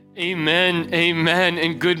Amen, amen,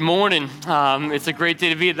 and good morning. It's a great day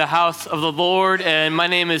to be at the house of the Lord, and my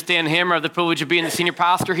name is Dan Hammer. I have the privilege of being the senior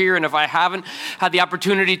pastor here, and if I haven't had the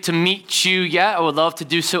opportunity to meet you yet, I would love to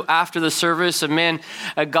do so after the service. And man,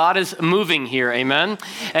 God is moving here, amen?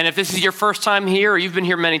 And if this is your first time here, or you've been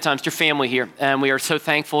here many times, your family here, and we are so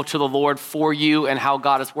thankful to the Lord for you and how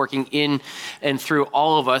God is working in and through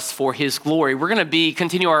all of us for His glory. We're going to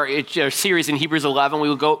continue our series in Hebrews 11. We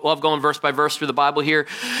will love going verse by verse through the Bible here.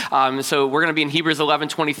 So we're going to be in Hebrews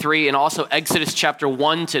 11:23 and also Exodus chapter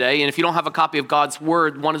 1 today. And if you don't have a copy of God's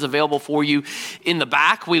Word, one is available for you in the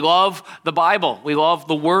back. We love the Bible. We love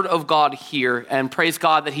the Word of God here, and praise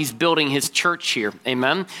God that He's building His church here.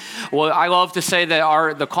 Amen. Well, I love to say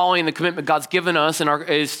that the calling and the commitment God's given us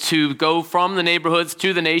is to go from the neighborhoods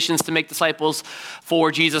to the nations to make disciples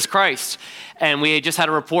for Jesus Christ. And we just had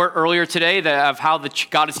a report earlier today of how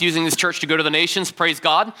God is using this church to go to the nations. Praise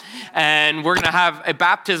God. And we're going to have a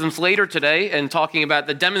baptisms later today and talking about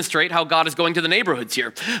to demonstrate how God is going to the neighborhoods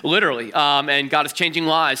here, literally. And God is changing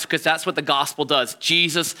lives because that's what the gospel does.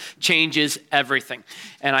 Jesus changes everything.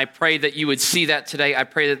 And I pray that you would see that today. I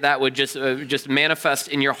pray that would just manifest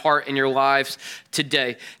in your heart and your lives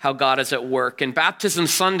today, how God is at work. And baptism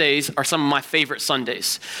Sundays are some of my favorite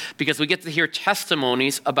Sundays because we get to hear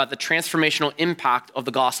testimonies about the transformational impact of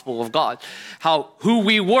the gospel of God. How who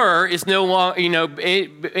we were is no longer,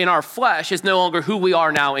 in our flesh is no longer who we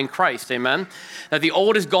are now in Christ. Amen. That the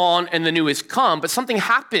old is gone and the new is come, but something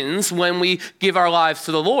happens when we give our lives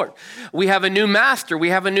to the Lord. We have a new master. We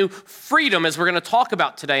have a new freedom, as we're going to talk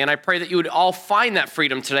about today. And I pray that you would all find that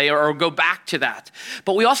freedom today or go back to that.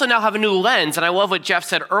 But we also now have a new lens. And I love what Jeff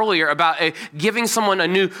said earlier about giving someone a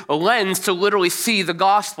new lens to literally see the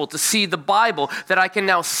gospel, to see the Bible, that I can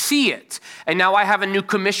now see it. And now I have a new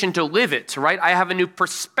commission to live it, right? I have a new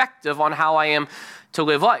perspective on how I am to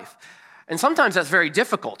live life. And sometimes that's very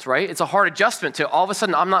difficult, right? It's a hard adjustment to all of a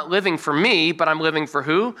sudden I'm not living for me, but I'm living for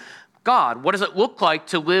who? God. What does it look like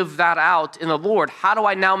to live that out in the Lord? How do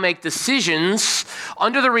I now make decisions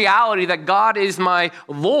under the reality that God is my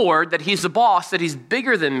Lord, that He's the boss, that He's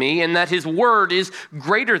bigger than me, and that His word is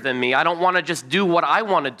greater than me? I don't want to just do what I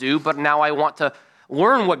want to do, but now I want to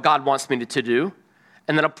learn what God wants me to do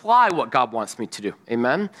and then apply what God wants me to do.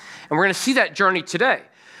 Amen? And we're going to see that journey today.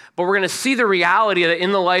 But we're going to see the reality that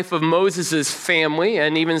in the life of Moses' family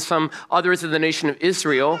and even some others of the nation of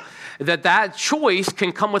Israel, that choice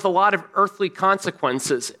can come with a lot of earthly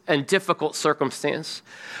consequences and difficult circumstance.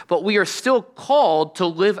 But we are still called to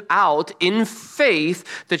live out in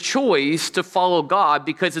faith the choice to follow God,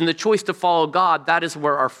 because in the choice to follow God, that is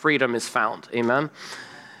where our freedom is found. Amen?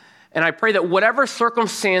 And I pray that whatever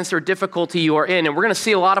circumstance or difficulty you are in, and we're going to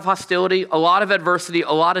see a lot of hostility, a lot of adversity,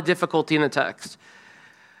 a lot of difficulty in the text,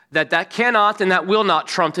 that cannot and that will not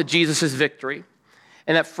trump to Jesus' victory.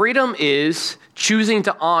 And that freedom is choosing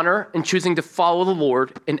to honor and choosing to follow the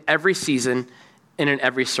Lord in every season and in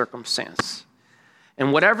every circumstance.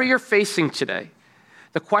 And whatever you're facing today,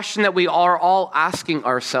 the question that we are all asking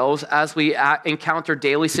ourselves as we encounter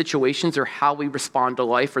daily situations or how we respond to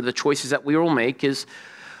life or the choices that we will make is,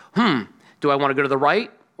 do I want to go to the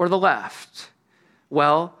right or the left?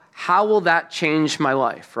 Well, how will that change my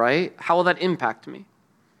life, right? How will that impact me?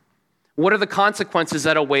 What are the consequences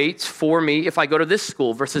that await for me if I go to this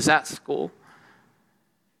school versus that school?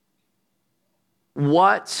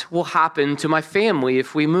 What will happen to my family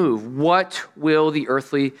if we move? What will the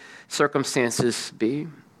earthly circumstances be?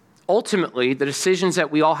 Ultimately, the decisions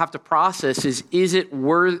that we all have to process is it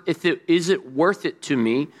worth it to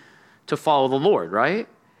me to follow the Lord, right?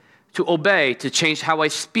 To obey, to change how I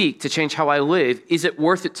speak, to change how I live. Is it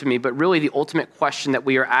worth it to me? But really the ultimate question that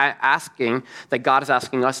we are asking, that God is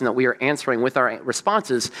asking us and that we are answering with our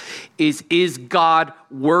responses is God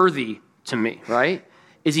worthy to me, right?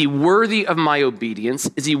 Is He worthy of my obedience?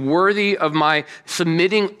 Is He worthy of my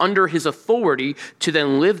submitting under His authority to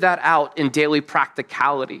then live that out in daily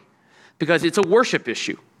practicality? Because it's a worship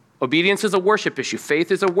issue. Obedience is a worship issue.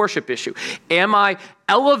 Faith is a worship issue. Am I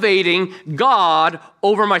elevating God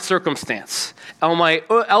over my circumstance? Am I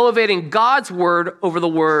elevating God's word over the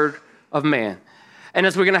word of man? And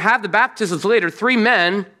as we're going to have the baptisms later, 3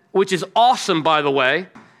 men, which is awesome, by the way.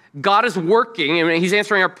 God is working, and He's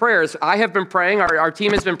answering our prayers. I have been praying, our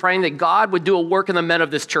team has been praying that God would do a work in the men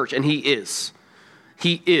of this church, and He is.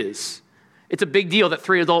 He is. It's a big deal that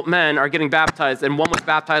 3 adult men are getting baptized, and one was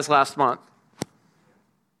baptized last month.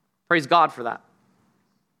 Praise God for that.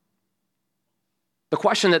 The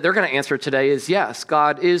question that they're going to answer today is, yes,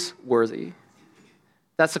 God is worthy.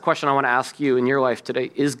 That's the question I want to ask you in your life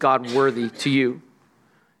today. Is God worthy to you?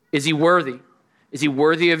 Is He worthy? Is He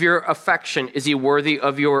worthy of your affection? Is He worthy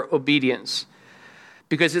of your obedience?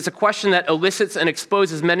 because it's a question that elicits and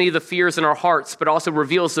exposes many of the fears in our hearts, but also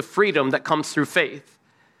reveals the freedom that comes through faith.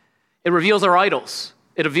 It reveals our idols.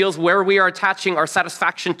 It reveals where we are attaching our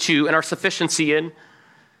satisfaction to and our sufficiency in.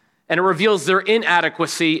 And it reveals their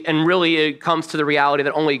inadequacy, and really it comes to the reality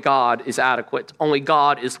that only God is adequate. Only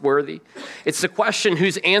God is worthy. It's the question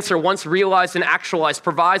whose answer, once realized and actualized,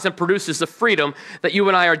 provides and produces the freedom that you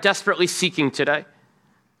and I are desperately seeking today.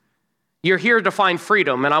 You're here to find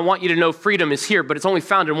freedom, and I want you to know freedom is here, but it's only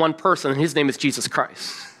found in one person, and his name is Jesus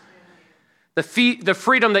Christ. The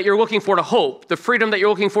freedom that you're looking for to hope, the freedom that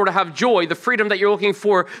you're looking for to have joy, the freedom that you're looking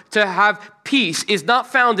for to have peace is not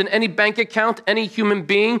found in any bank account, any human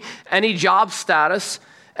being, any job status,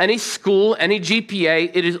 any school, any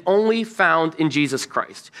GPA. It is only found in Jesus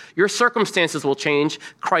Christ. Your circumstances will change.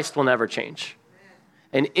 Christ will never change.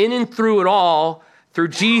 And in and through it all, through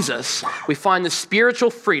Jesus, we find the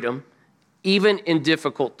spiritual freedom even in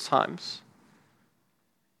difficult times.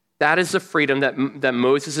 That is the freedom that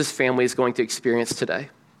Moses' family is going to experience today.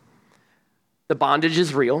 The bondage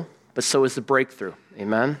is real, but so is the breakthrough.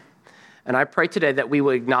 Amen? And I pray today that we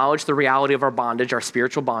will acknowledge the reality of our bondage, our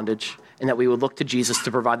spiritual bondage, and that we would look to Jesus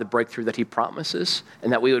to provide the breakthrough that he promises,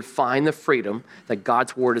 and that we would find the freedom that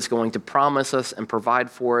God's word is going to promise us and provide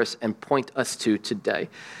for us and point us to today.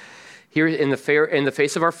 Here in the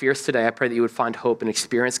face of our fears today, I pray that you would find hope and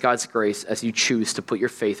experience God's grace as you choose to put your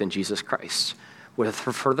faith in Jesus Christ, whether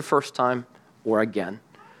for the first time or again.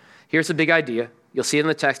 Here's a big idea. You'll see it in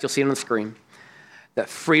the text, you'll see it on the screen, that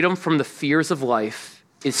freedom from the fears of life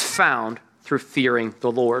is found through fearing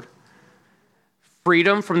the Lord.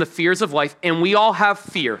 Freedom from the fears of life, and we all have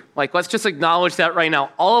fear. Let's just acknowledge that right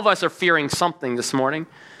now. All of us are fearing something this morning,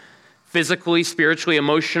 physically, spiritually,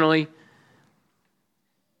 emotionally.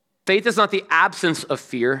 Faith is not the absence of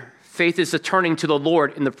fear. Faith is the turning to the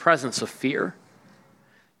Lord in the presence of fear.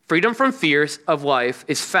 Freedom from fears of life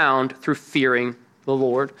is found through fearing the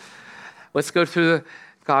Lord. Let's go through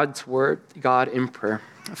God's word, God in prayer.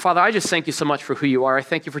 Father, I just thank you so much for who you are. I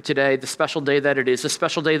thank you for today, the special day that it is, the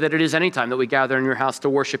special day that it is anytime that we gather in your house to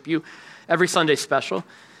worship you. Every Sunday special.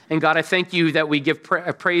 And God, I thank you that we give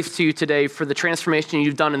praise to you today for the transformation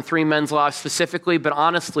you've done in three men's lives specifically, but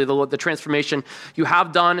honestly, the transformation you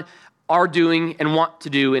have done, are doing, and want to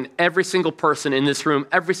do in every single person in this room,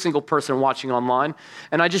 every single person watching online.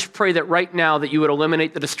 And I just pray that right now that you would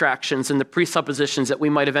eliminate the distractions and the presuppositions that we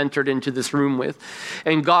might have entered into this room with.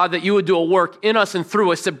 And God, that you would do a work in us and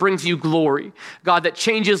through us that brings you glory. God, that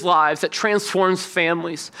changes lives, that transforms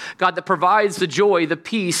families. God, that provides the joy, the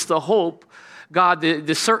peace, the hope. God,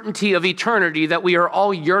 the certainty of eternity that we are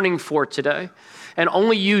all yearning for today. And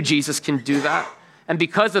only you, Jesus, can do that. And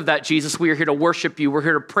because of that, Jesus, we are here to worship you. We're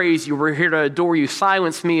here to praise you. We're here to adore you.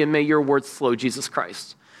 Silence me and may your words flow, Jesus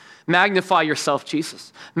Christ. Magnify yourself,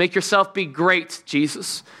 Jesus. Make yourself be great,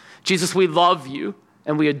 Jesus. Jesus, we love you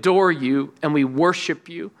and we adore you and we worship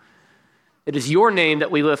you. It is your name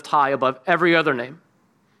that we lift high above every other name.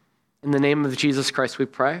 In the name of Jesus Christ, we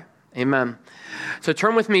pray. Amen. So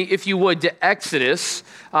turn with me, if you would, to Exodus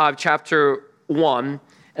chapter 1.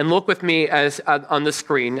 And look with me on the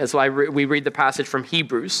screen as we read the passage from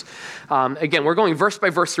Hebrews. Again, we're going verse by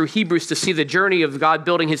verse through Hebrews to see the journey of God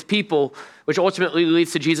building his people, which ultimately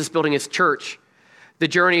leads to Jesus building his church. The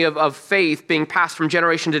journey of faith being passed from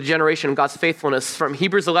generation to generation, God's faithfulness. From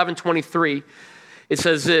Hebrews 11:23, it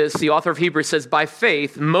says this, the author of Hebrews says, by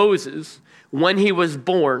faith, Moses, when he was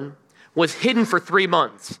born, was hidden for 3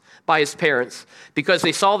 months by his parents because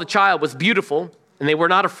they saw the child was beautiful and they were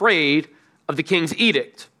not afraid of the king's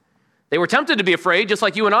edict. They were tempted to be afraid, just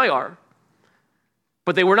like you and I are.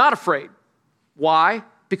 But they were not afraid. Why?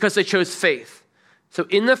 Because they chose faith. So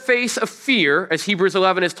in the face of fear, as Hebrews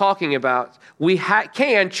 11 is talking about, we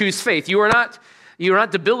can choose faith. You are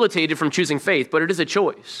not debilitated from choosing faith, but it is a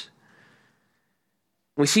choice.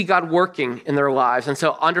 We see God working in their lives. And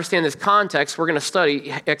so understand this context. We're going to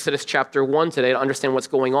study Exodus chapter 1 today to understand what's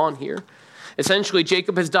going on here. Essentially,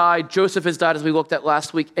 Jacob has died, Joseph has died, as we looked at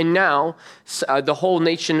last week, and now the whole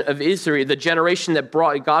nation of Israel, the generation that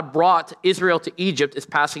God brought Israel to Egypt, is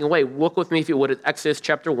passing away. Look with me, if you would, at Exodus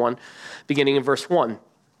chapter 1, beginning in verse 1.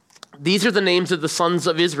 These are the names of the sons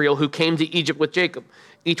of Israel who came to Egypt with Jacob,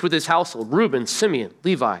 each with his household: Reuben, Simeon,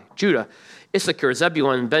 Levi, Judah, Issachar,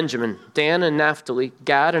 Zebulun, Benjamin, Dan and Naphtali,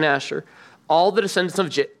 Gad and Asher. All the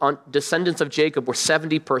descendants of Jacob were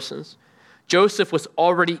 70 persons. Joseph was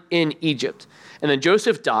already in Egypt. And then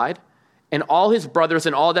Joseph died, and all his brothers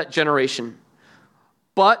and all that generation.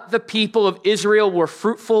 But the people of Israel were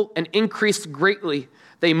fruitful and increased greatly.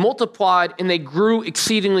 They multiplied and they grew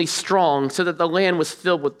exceedingly strong, so that the land was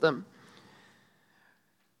filled with them.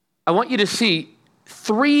 I want you to see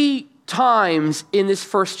 3 times in this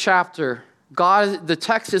first chapter, the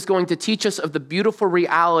text is going to teach us of the beautiful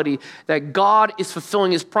reality that God is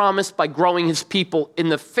fulfilling his promise by growing his people in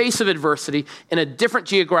the face of adversity in a different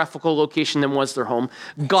geographical location than was their home.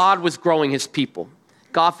 God was growing his people.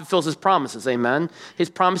 God fulfills his promises, amen? His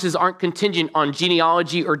promises aren't contingent on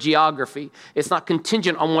genealogy or geography. It's not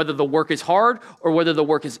contingent on whether the work is hard or whether the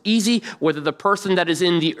work is easy, whether the person that is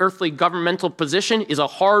in the earthly governmental position is a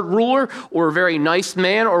hard ruler or a very nice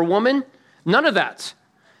man or woman. None of that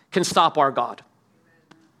can stop our God.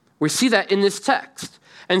 We see that in this text.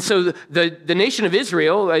 And so the nation of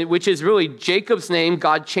Israel, which is really Jacob's name,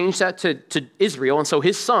 God changed that to Israel. And so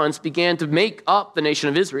his sons began to make up the nation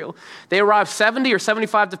of Israel. They arrived 70 or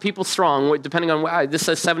 75 people strong, depending on, this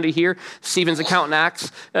says 70 here. Stephen's account in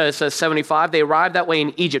Acts says 75. They arrived that way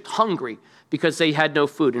in Egypt, hungry, because they had no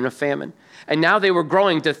food in a famine. And now they were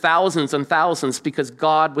growing to thousands and thousands because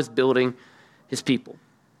God was building his people.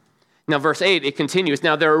 Now, verse 8, it continues.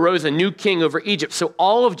 Now there arose a new king over Egypt. So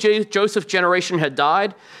all of Joseph's generation had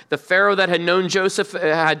died. The Pharaoh that had known Joseph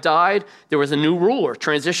had died. There was a new ruler,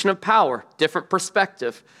 transition of power, different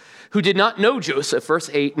perspective, who did not know Joseph. Verse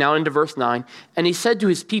 8, now into verse 9. And he said to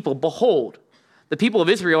his people, behold, the people of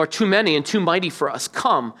Israel are too many and too mighty for us.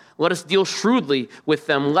 Come, let us deal shrewdly with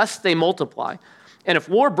them, lest they multiply. And if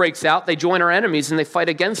war breaks out, they join our enemies and they fight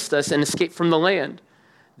against us and escape from the land.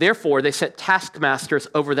 Therefore, they set taskmasters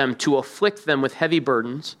over them to afflict them with heavy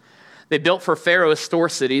burdens. They built for Pharaoh store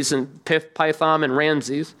cities in Pithom and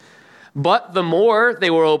Ramses. But the more they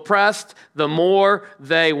were oppressed, the more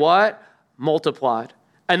they what? Multiplied.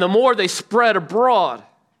 And the more they spread abroad.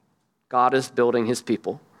 God is building his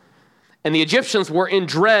people. And the Egyptians were in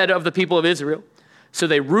dread of the people of Israel. So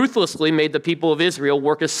they ruthlessly made the people of Israel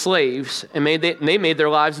work as slaves, and they made their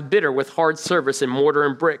lives bitter with hard service in mortar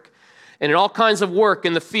and brick. And in all kinds of work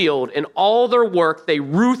in the field, in all their work, they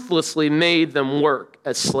ruthlessly made them work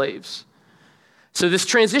as slaves. So this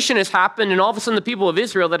transition has happened, and all of a sudden the people of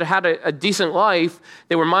Israel that had a decent life,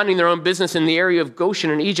 they were minding their own business in the area of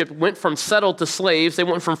Goshen in Egypt, went from settled to slaves. They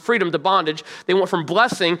went from freedom to bondage. They went from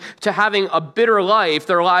blessing to having a bitter life.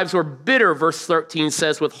 Their lives were bitter, verse 13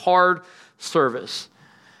 says, with hard service.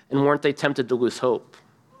 And weren't they tempted to lose hope?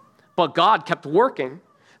 But God kept working.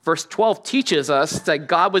 Verse 12 teaches us that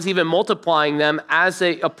God was even multiplying them as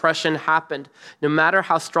the oppression happened. No matter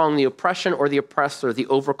how strong the oppression or the oppressor, the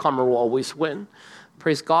overcomer will always win.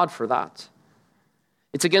 Praise God for that.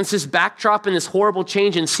 It's against this backdrop and this horrible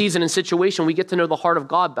change in season and situation, we get to know the heart of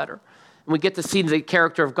God better. And we get to see the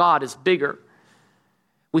character of God is bigger.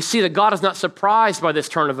 We see that God is not surprised by this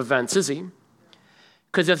turn of events, is he?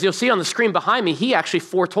 Because as you'll see on the screen behind me, he actually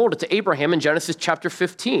foretold it to Abraham in Genesis chapter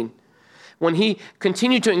 15. When he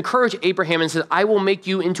continued to encourage Abraham and said, I will make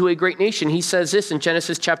you into a great nation, he says this in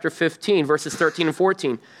Genesis chapter 15, verses 13 and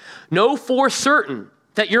 14. Know for certain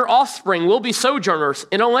that your offspring will be sojourners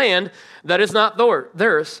in a land that is not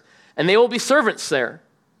theirs, and they will be servants there.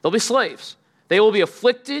 They'll be slaves. They will be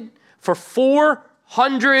afflicted for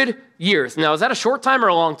 400 years. Now, is that a short time or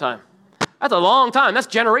a long time? That's a long time. That's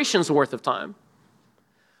generations worth of time.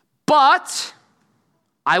 But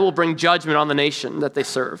I will bring judgment on the nation that they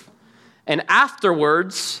serve. And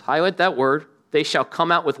afterwards, highlight that word, they shall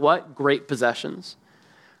come out with what? Great possessions.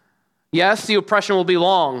 Yes, the oppression will be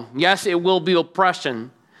long. Yes, it will be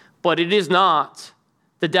oppression. But it is not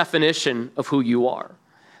the definition of who you are.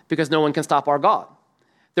 Because no one can stop our God.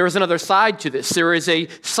 There is another side to this. There is a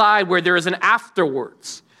side where there is an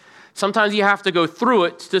afterwards. Sometimes you have to go through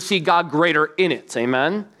it to see God greater in it.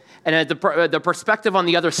 Amen? And the perspective on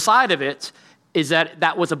the other side of it is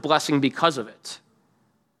that was a blessing because of it.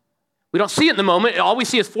 We don't see it in the moment. All we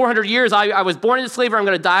see is 400 years. I was born into slavery. I'm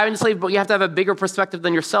going to die into slavery. But you have to have a bigger perspective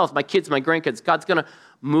than yourself. My kids, my grandkids. God's going to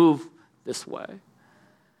move this way.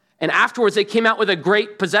 And afterwards, they came out with a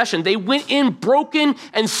great possession. They went in broken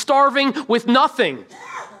and starving with nothing.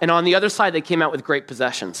 And on the other side, they came out with great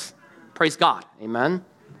possessions. Praise God. Amen.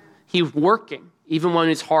 He's working, even when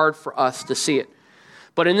it's hard for us to see it.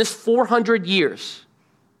 But in this 400 years,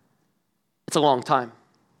 it's a long time.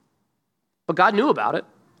 But God knew about it.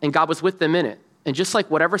 And God was with them in it. And just like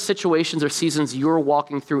whatever situations or seasons you're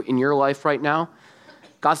walking through in your life right now,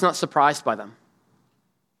 God's not surprised by them.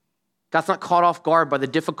 God's not caught off guard by the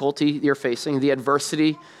difficulty you're facing, the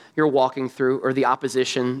adversity you're walking through, or the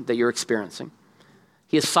opposition that you're experiencing.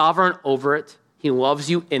 He is sovereign over it. He loves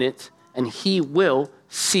you in it, and he will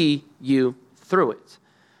see you through it.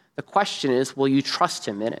 The question is, will you trust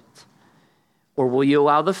him in it? Or will you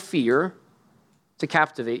allow the fear to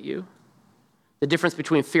captivate you? The difference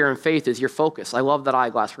between fear and faith is your focus. I love that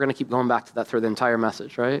eyeglass. We're going to keep going back to that through the entire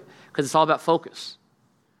message, right? Because it's all about focus.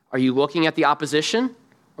 Are you looking at the opposition,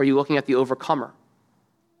 or Or are you looking at the overcomer?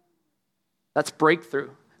 That's breakthrough.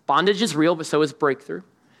 Bondage is real, but so is breakthrough.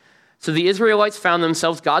 So the Israelites found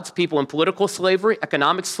themselves, God's people, in political slavery,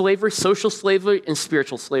 economic slavery, social slavery, and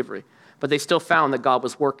spiritual slavery. But they still found that God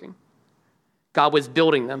was working. God was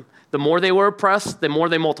building them. The more they were oppressed, the more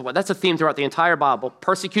they multiplied. That's a theme throughout the entire Bible.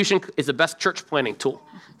 Persecution is the best church planting tool.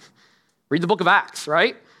 Read the book of Acts,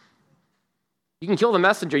 right? You can kill the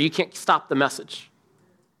messenger. You can't stop the message.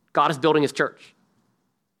 God is building his church.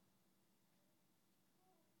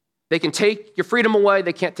 They can take your freedom away.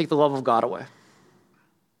 They can't take the love of God away.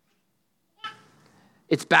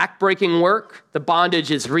 It's backbreaking work. The bondage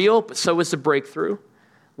is real, but so is the breakthrough.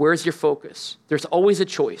 Where's your focus? There's always a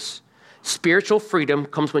choice. Spiritual freedom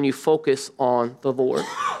comes when you focus on the Lord.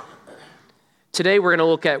 Today, we're going to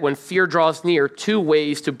look at when fear draws near, 2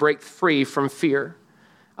 ways to break free from fear.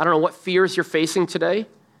 I don't know what fears you're facing today.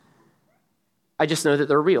 I just know that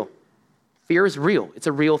they're real. Fear is real. It's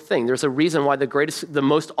a real thing. There's a reason why the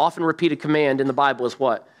most often repeated command in the Bible is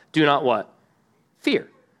what? Do not what? Fear.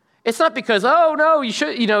 It's not because, oh, no, you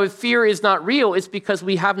should, fear is not real. It's because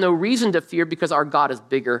we have no reason to fear because our God is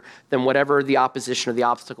bigger than whatever the opposition or the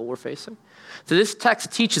obstacle we're facing. So this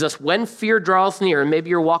text teaches us when fear draws near, and maybe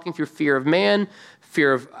you're walking through fear of man,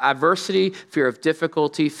 fear of adversity, fear of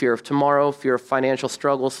difficulty, fear of tomorrow, fear of financial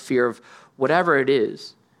struggles, fear of whatever it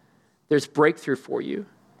is, there's breakthrough for you.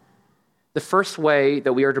 The first way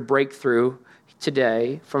that we are to break through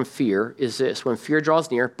today from fear is this. When fear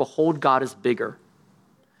draws near, behold, God is bigger.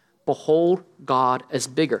 Behold God as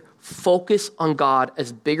bigger. Focus on God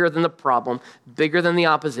as bigger than the problem, bigger than the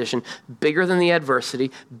opposition, bigger than the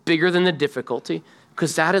adversity, bigger than the difficulty,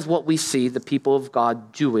 because that is what we see the people of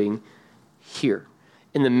God doing here.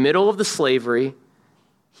 In the middle of the slavery,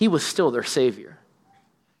 he was still their savior.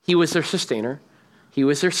 He was their sustainer. He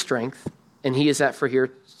was their strength, and he is that for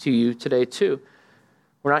here to you today too.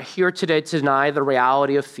 We're not here today to deny the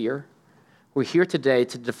reality of fear. We're here today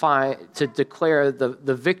to declare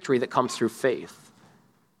the victory that comes through faith.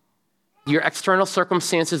 Your external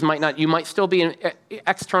circumstances you might still be in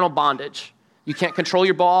external bondage. You can't control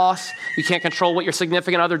your boss. You can't control what your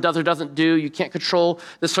significant other does or doesn't do. You can't control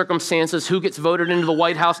the circumstances, who gets voted into the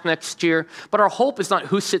White House next year. But our hope is not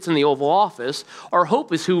who sits in the Oval Office. Our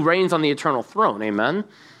hope is who reigns on the eternal throne. Amen?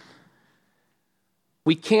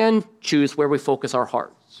 We can choose where we focus our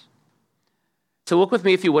hearts. So look with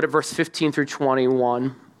me, if you would, at verse 15 through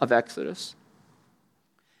 21 of Exodus.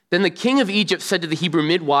 Then the king of Egypt said to the Hebrew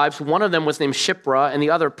midwives, one of them was named Shiphrah and the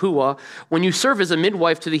other Puah, when you serve as a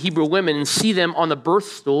midwife to the Hebrew women and see them on the birth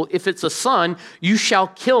stool, if it's a son, you shall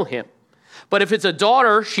kill him. But if it's a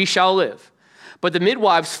daughter, she shall live. But the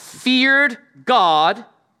midwives feared God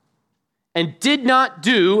and did not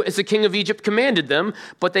do as the king of Egypt commanded them,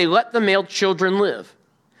 but they let the male children live.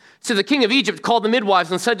 So the king of Egypt called the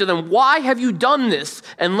midwives and said to them, why have you done this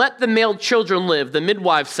and let the male children live? The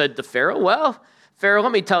midwives said to Pharaoh, well, Pharaoh,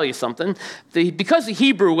 let me tell you something. Because the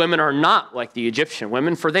Hebrew women are not like the Egyptian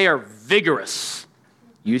women, for they are vigorous,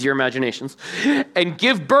 use your imaginations, and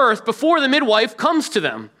give birth before the midwife comes to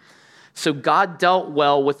them. So God dealt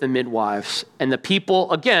well with the midwives, and the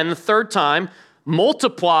people, again, the third time,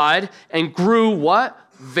 multiplied and grew what?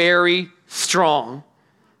 Very strong.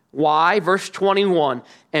 Why? Verse 21,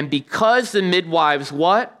 and because the midwives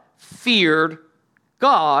what? Feared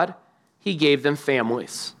God, he gave them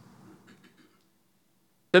families.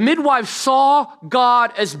 The midwives saw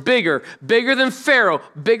God as bigger than Pharaoh,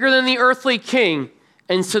 bigger than the earthly king,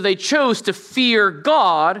 and so they chose to fear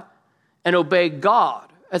God and obey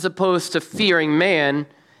God, as opposed to fearing man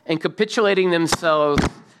and capitulating themselves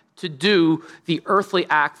to do the earthly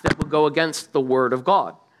act that would go against the word of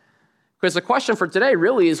God. Because the question for today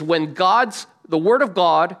really is when the word of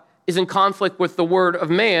God is in conflict with the word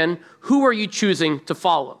of man, who are you choosing to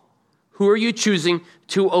follow? Who are you choosing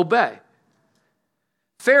to obey?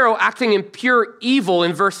 Pharaoh, acting in pure evil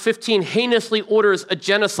in verse 15, heinously orders a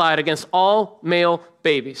genocide against all male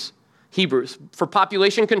babies, Hebrews, for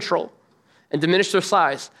population control and diminish their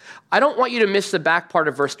size. I don't want you to miss the back part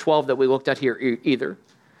of verse 12 that we looked at here either.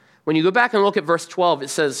 When you go back and look at verse 12, it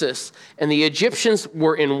says this, and the Egyptians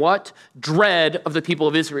were in what? Dread of the people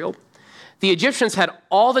of Israel. The Egyptians had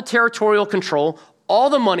all the territorial control,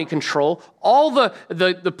 all the money control, all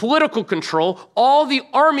the political control, all the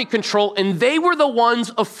army control, and they were the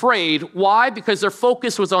ones afraid. Why? Because their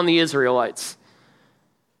focus was on the Israelites.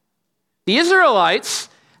 The Israelites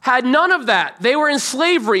had none of that. They were in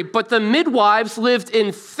slavery, but the midwives lived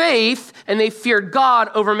in faith and they feared God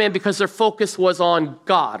over man because their focus was on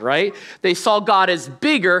God, right? They saw God as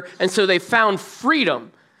bigger, and so they found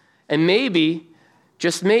freedom. And maybe,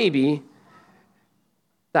 just maybe,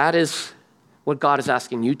 that is what God is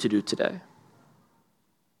asking you to do today.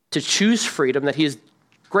 To choose freedom that he is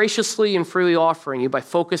graciously and freely offering you by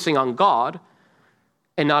focusing on God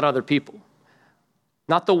and not other people.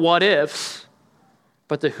 Not the what ifs,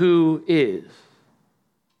 but the who is.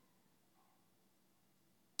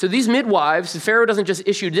 So these midwives, Pharaoh doesn't just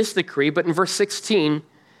issue this decree, but in verse 16,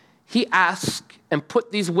 he asked and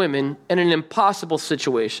put these women in an impossible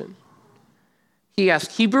situation. He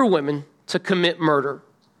asked Hebrew women to commit murder.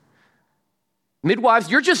 Midwives,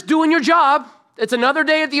 you're just doing your job. It's another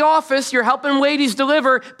day at the office. You're helping ladies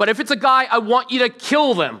deliver. But if it's a guy, I want you to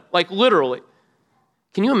kill them, like literally.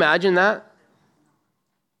 Can you imagine that?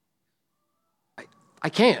 I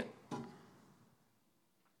can't.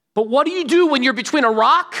 But what do you do when you're between a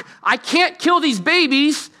rock? I can't kill these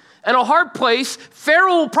babies, and a hard place.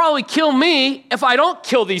 Pharaoh will probably kill me if I don't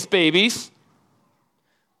kill these babies.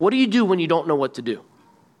 What do you do when you don't know what to do?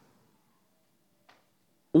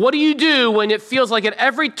 What do you do when it feels like at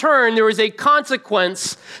every turn there is a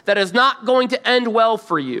consequence that is not going to end well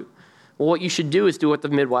for you? Well, what you should do is do what the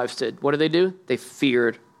midwives did. What did? They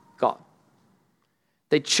feared God.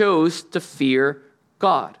 They chose to fear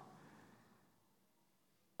God.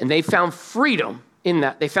 And they found freedom in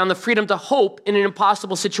that. They found the freedom to hope in an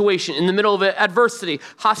impossible situation, in the middle of adversity,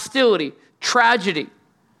 hostility, tragedy.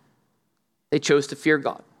 They chose to fear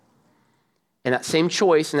God. And that same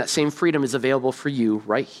choice and that same freedom is available for you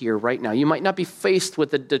right here, right now. You might not be faced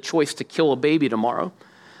with the choice to kill a baby tomorrow,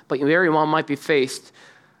 but you very well might be faced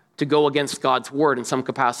to go against God's word in some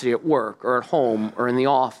capacity at work or at home or in the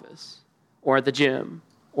office or at the gym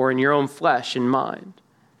or in your own flesh and mind.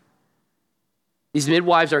 These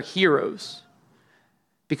midwives are heroes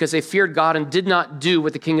because they feared God and did not do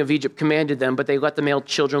what the king of Egypt commanded them, but they let the male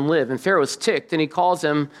children live. And Pharaoh is ticked, and he calls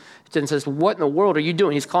them and says, what in the world are you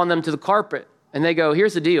doing? He's calling them to the carpet. And they go,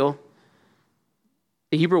 here's the deal.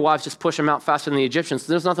 The Hebrew wives just push them out faster than the Egyptians,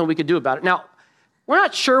 so there's nothing we could do about it. Now, we're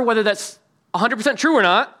not sure whether that's 100% true or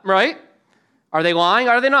not, right? Are they lying?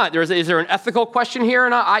 Are they not? Is there an ethical question here or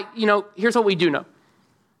not? Here's what we do know.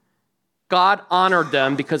 God honored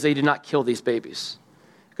them because they did not kill these babies.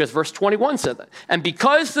 Because verse 21 said that. And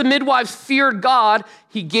because the midwives feared God,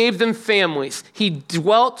 he gave them families. He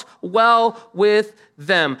dwelt well with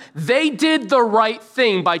them. They did the right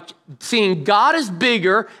thing by seeing God as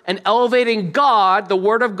bigger and elevating God, the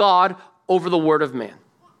word of God, over the word of man.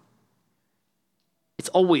 It's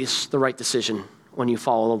always the right decision when you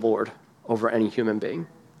follow the Lord over any human being,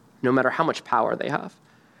 no matter how much power they have.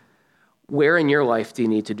 Where in your life do you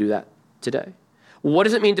need to do that today? What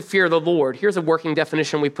does it mean to fear the Lord? Here's a working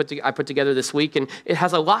definition I put together this week, and it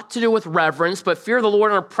has a lot to do with reverence, but fear the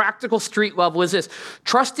Lord on a practical street level is this: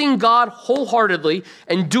 trusting God wholeheartedly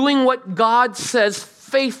and doing what God says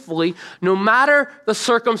faithfully, no matter the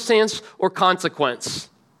circumstance or consequence.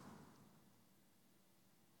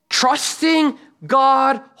 Trusting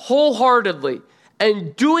God wholeheartedly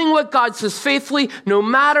and doing what God says faithfully, no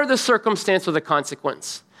matter the circumstance or the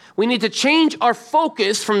consequence. We need to change our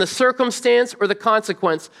focus from the circumstance or the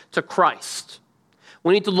consequence to Christ.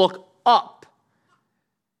 We need to look up.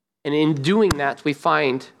 And in doing that, we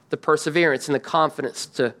find the perseverance and the confidence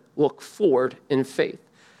to look forward in faith.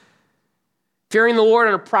 Fearing the Lord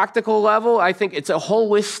on a practical level, I think it's a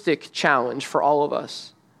holistic challenge for all of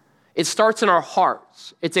us. It starts in our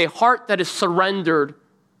hearts. It's a heart that is surrendered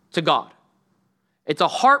to God. It's a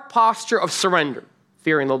heart posture of surrender,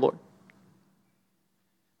 fearing the Lord.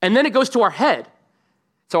 And then it goes to our head.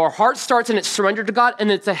 So our heart starts and it's surrendered to God, and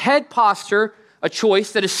it's a head posture, a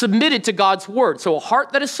choice that is submitted to God's word. So a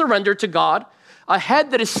heart that is surrendered to God, a head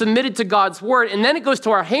that is submitted to God's word, and then it goes to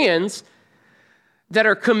our hands that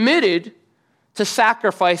are committed to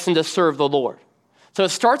sacrifice and to serve the Lord. So it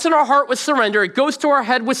starts in our heart with surrender, it goes to our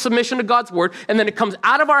head with submission to God's word, and then it comes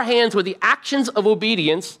out of our hands with the actions of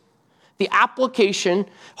obedience, the application,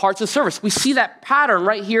 hearts of service. We see that pattern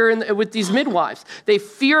right here with these midwives. They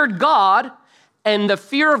feared God, and the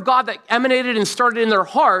fear of God that emanated and started in their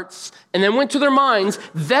hearts and then went to their minds,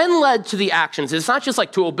 then led to the actions. It's not just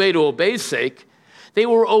like to obey's sake. They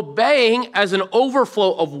were obeying as an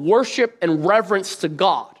overflow of worship and reverence to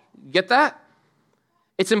God. Get that?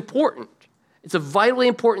 It's important. It's a vitally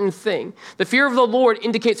important thing. The fear of the Lord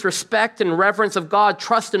indicates respect and reverence of God,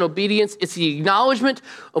 trust and obedience. It's the acknowledgement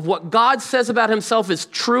of what God says about himself is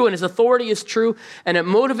true and his authority is true, and it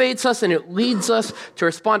motivates us and it leads us to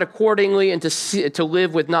respond accordingly and to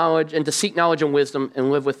live with knowledge and to seek knowledge and wisdom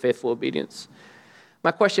and live with faithful obedience.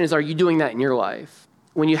 My question is, are you doing that in your life?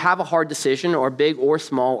 When you have a hard decision, or big or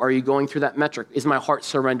small, are you going through that metric? Is my heart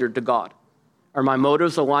surrendered to God? Are my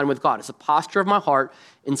motives aligned with God? It's a posture of my heart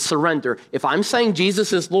in surrender. If I'm saying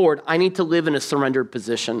Jesus is Lord, I need to live in a surrendered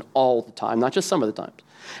position all the time, not just some of the times.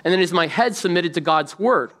 And then is my head submitted to God's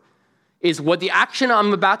word? Is what the action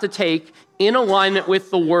I'm about to take in alignment with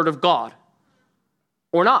the word of God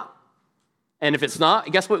or not? And if it's not,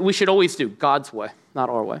 guess what we should always do? God's way, not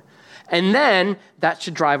our way. And then that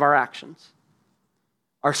should drive our actions,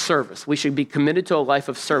 our service. We should be committed to a life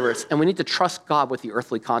of service, and we need to trust God with the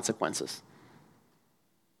earthly consequences.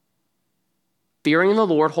 Fearing the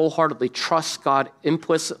Lord wholeheartedly, trust God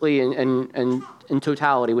implicitly and in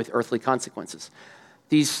totality with earthly consequences.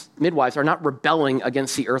 These midwives are not rebelling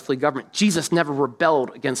against the earthly government. Jesus never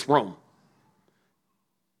rebelled against Rome.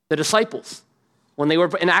 The disciples, when they were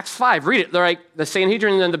in Acts 5, read it. They're like, the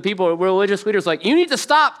Sanhedrin and the people, religious leaders, like, you need to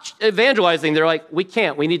stop evangelizing. They're like, we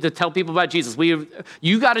can't. We need to tell people about Jesus.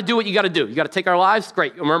 You got to do what you got to do. You got to take our lives.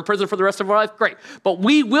 Great. We're in prison for the rest of our life. Great. But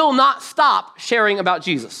we will not stop sharing about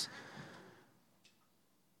Jesus.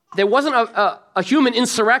 There wasn't a human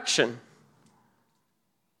insurrection.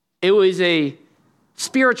 It was a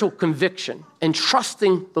spiritual conviction and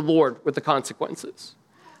trusting the Lord with the consequences.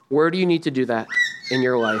 Where do you need to do that in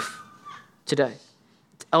your life today?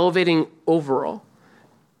 It's elevating overall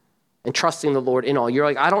and trusting the Lord in all. You're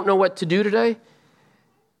like, I don't know what to do today.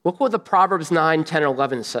 Look what the Proverbs 9, 10, and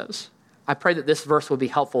 11 says. I pray that this verse will be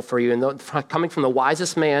helpful for you. And coming from the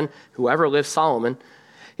wisest man who ever lived, Solomon,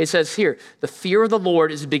 it says here, the fear of the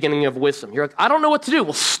Lord is the beginning of wisdom. You're like, I don't know what to do.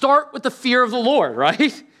 Well, start with the fear of the Lord,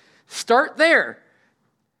 right? Start there.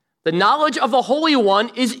 The knowledge of the Holy One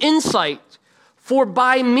is insight. For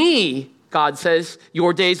by me, God says,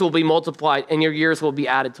 your days will be multiplied and your years will be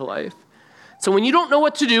added to life. So when you don't know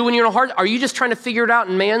what to do, when you're in a hard, are you just trying to figure it out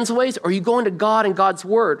in man's ways? Or are you going to God and God's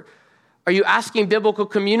word? Are you asking biblical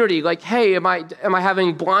community, like, hey, am I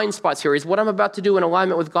having blind spots here? Is what I'm about to do in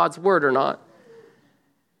alignment with God's word or not?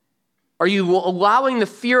 Are you allowing the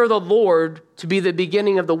fear of the Lord to be the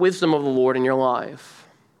beginning of the wisdom of the Lord in your life?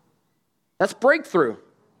 That's breakthrough.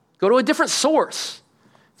 Go to a different source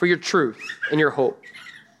for your truth and your hope.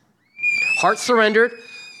 Heart surrendered,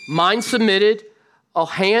 mind submitted,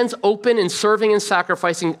 hands open in serving and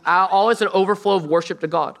sacrificing, always an overflow of worship to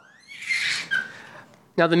God.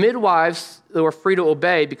 Now, the midwives, they were free to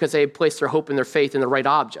obey because they had placed their hope and their faith in the right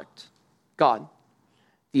object, God.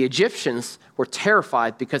 The Egyptians were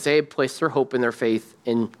terrified because they had placed their hope and their faith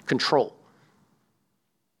in control,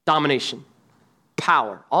 domination,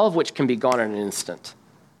 power, all of which can be gone in an instant.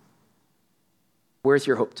 Where's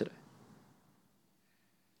your hope today?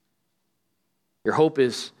 Your hope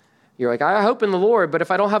is, you're like, I hope in the Lord, but if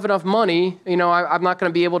I don't have enough money, I'm not going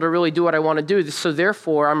to be able to really do what I want to do. So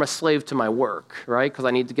therefore, I'm a slave to my work, right? Because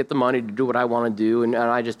I need to get the money to do what I want to do, and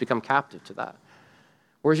I just become captive to that.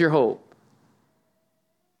 Where's your hope?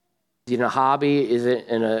 Is it in a hobby? Is it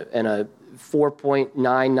in a 4.99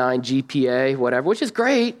 GPA, whatever, which is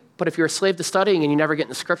great, but if you're a slave to studying and you never get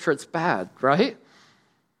into scripture, it's bad, right?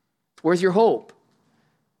 Where's your hope?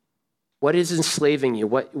 What is enslaving you?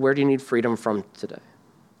 Where do you need freedom from today?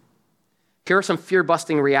 Here are some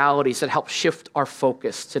fear-busting realities that help shift our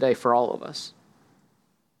focus today for all of us.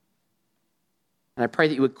 And I pray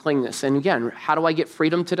that you would cling this. And again, how do I get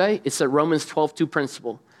freedom today? It's the Romans 12:2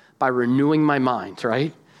 principle, by renewing my mind,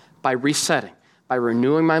 right? By resetting, by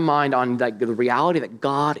renewing my mind on the reality that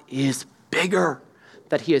God is bigger,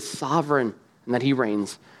 that he is sovereign, and that he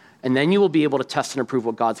reigns. And then you will be able to test and approve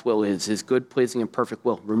what God's will is, his good, pleasing, and perfect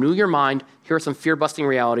will. Renew your mind. Here are some fear-busting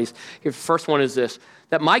realities. Here, the first one is this,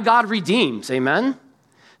 that my God redeems, amen?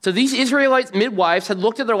 So these Israelite midwives had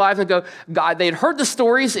looked at their lives and go, God, they had heard the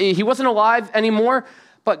stories, he wasn't alive anymore,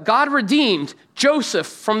 but God redeemed Joseph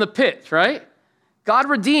from the pit, right? God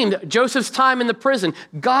redeemed Joseph's time in the prison.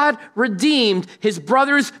 God redeemed his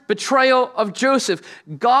brother's betrayal of Joseph.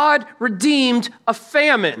 God redeemed a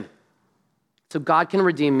famine. So God can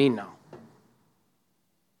redeem me now.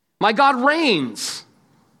 My God reigns.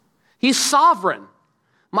 He's sovereign.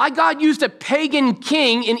 My God used a pagan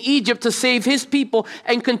king in Egypt to save his people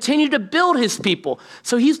and continue to build his people.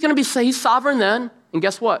 So he's going to he's sovereign then. And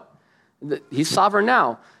guess what? He's sovereign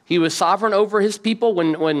now. He was sovereign over his people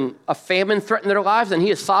when a famine threatened their lives, and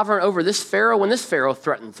he is sovereign over this Pharaoh when this Pharaoh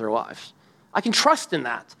threatens their lives. I can trust in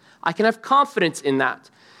that. I can have confidence in that.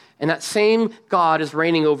 And that same God is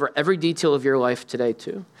reigning over every detail of your life today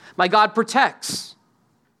too. My God protects.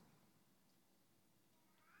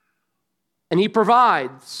 And he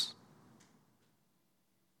provides.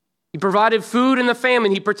 He provided food in the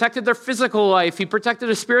famine. He protected their physical life. He protected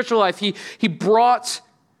their spiritual life. He brought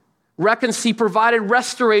He provided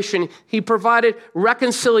restoration. He provided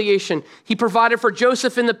reconciliation. He provided for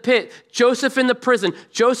Joseph in the pit, Joseph in the prison,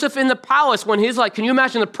 Joseph in the palace when he's like, can you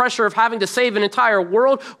imagine the pressure of having to save an entire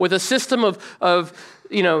world with a system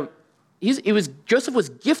Joseph was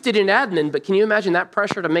gifted in admin, but can you imagine that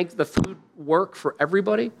pressure to make the food work for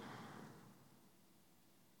everybody?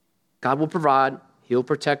 God will provide, he'll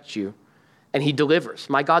protect you, and he delivers.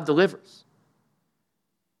 My God delivers.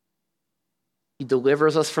 He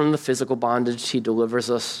delivers us from the physical bondage. He delivers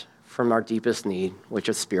us from our deepest need, which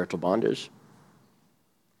is spiritual bondage.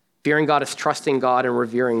 Fearing God is trusting God and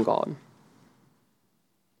revering God.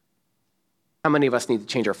 How many of us need to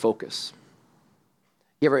change our focus?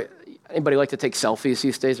 Anybody like to take selfies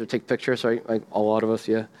these days or take pictures, right? Like a lot of us,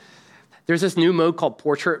 yeah. There's this new mode called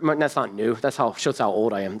portrait mode. That's not new. Shows how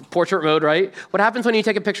old I am. Portrait mode, right? What happens when you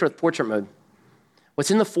take a picture with portrait mode?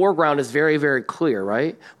 What's in the foreground is very, very clear,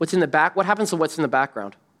 right? What's in the back? What happens to what's in the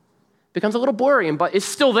background? It becomes a little blurry, but it's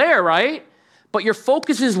still there, right? But your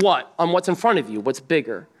focus is what? On what's in front of you, what's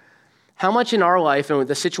bigger. How much in our life and with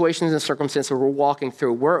the situations and circumstances we're walking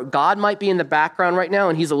through, God might be in the background right now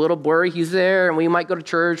and he's a little blurry, he's there, and we might go to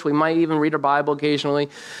church, we might even read our Bible occasionally,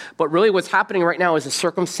 but really what's happening right now is the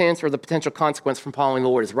circumstance or the potential consequence from following the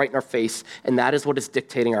Lord is right in our face, and that is what is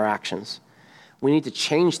dictating our actions. We need to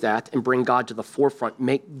change that and bring God to the forefront,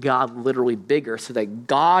 make God literally bigger so that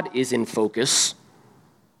God is in focus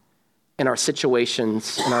and our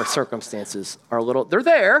situations and our circumstances are they're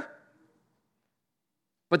there,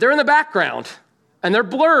 but they're in the background, and they're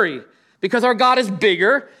blurry because our God is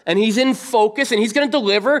bigger, and he's in focus, and he's going to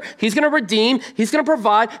deliver, he's going to redeem, he's going to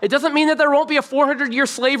provide. It doesn't mean that there won't be a 400-year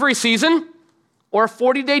slavery season or a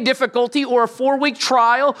 40-day difficulty or a 4-week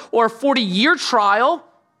trial or a 40-year trial.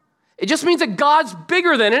 It just means that God's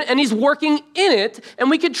bigger than it, and he's working in it, and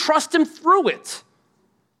we can trust him through it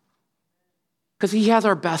because he has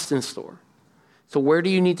our best in store. So where do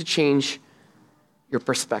you need to change your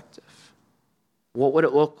perspective? What would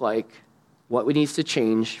it look like? What needs to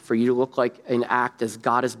change for you to look like and act as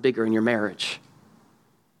God is bigger in your marriage?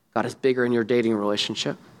 God is bigger in your dating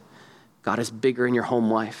relationship. God is bigger in your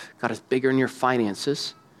home life. God is bigger in your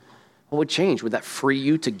finances. What would change? Would that free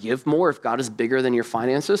you to give more if God is bigger than your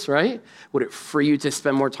finances, right? Would it free you to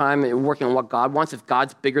spend more time working on what God wants if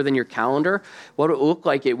God's bigger than your calendar? What would it look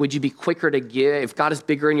like? Would you be quicker to give? If God is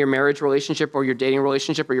bigger in your marriage relationship or your dating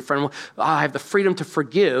relationship or your friend, I have the freedom to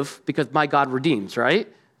forgive because my God redeems, right?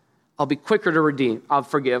 I'll be quicker to redeem. I'll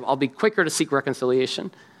forgive. I'll be quicker to seek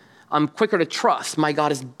reconciliation. I'm quicker to trust. My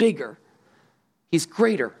God is bigger. He's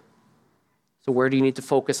greater. So where do you need to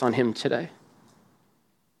focus on him today?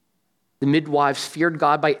 The midwives feared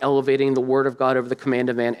God by elevating the word of God over the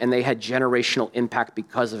command of man, and they had generational impact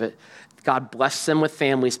because of it. God blessed them with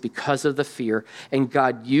families because of the fear, and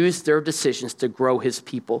God used their decisions to grow his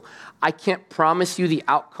people. I can't promise you the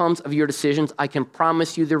outcomes of your decisions. I can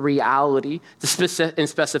promise you the reality, and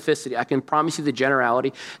specificity. I can promise you the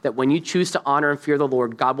generality that when you choose to honor and fear the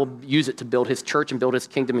Lord, God will use it to build his church and build his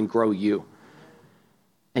kingdom and grow you.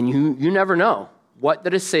 And you never know what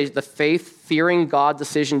the faith-fearing God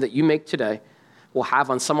decision that you make today will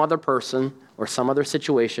have on some other person or some other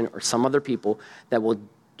situation or some other people that will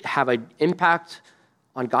have an impact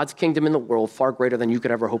on God's kingdom in the world far greater than you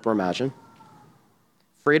could ever hope or imagine.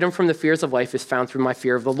 Freedom from the fears of life is found through my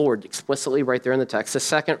fear of the Lord, explicitly right there in the text. The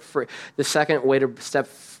second way to step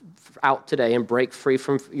out today and break free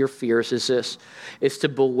from your fears is this,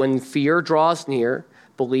 when fear draws near,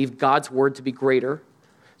 believe God's word to be greater.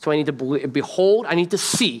 So I need to behold, I need to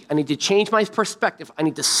see, I need to change my perspective. I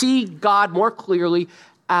need to see God more clearly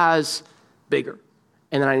as bigger.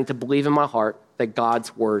 And then I need to believe in my heart that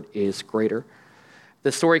God's word is greater.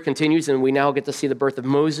 The story continues, and we now get to see the birth of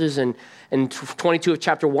Moses. And in 22 of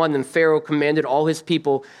chapter 1, then Pharaoh commanded all his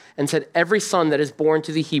people and said, every son that is born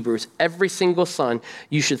to the Hebrews, every single son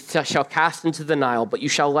you shall cast into the Nile, but you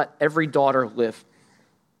shall let every daughter live.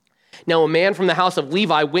 Now, a man from the house of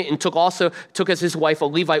Levi went and took as his wife a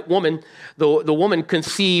Levite woman. The woman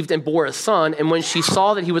conceived and bore a son, and when she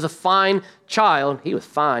saw that he was a fine child, he was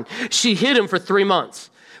fine, she hid him for 3 months.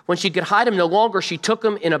 When she could hide him no longer, she took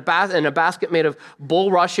him in a basket made of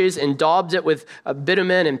bulrushes and daubed it with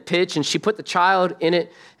bitumen and pitch, and she put the child in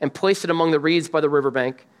it and placed it among the reeds by the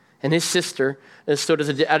riverbank. And his sister stood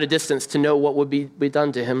at a distance to know what would be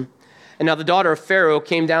done to him. And now the daughter of Pharaoh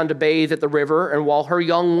came down to bathe at the river, and while her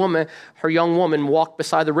young woman walked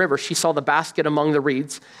beside the river, she saw the basket among the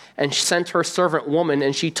reeds, and she sent her servant woman,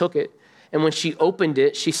 and she took it. And when she opened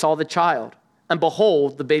it, she saw the child. And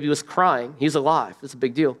behold, the baby was crying. He's alive. It's a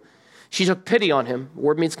big deal. She took pity on him. The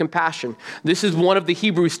word means compassion. This is one of the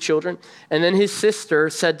Hebrews' children. And then his sister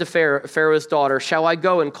said to Pharaoh's daughter, shall I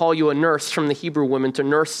go and call you a nurse from the Hebrew women to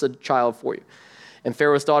nurse the child for you? And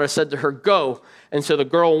Pharaoh's daughter said to her, go. And so the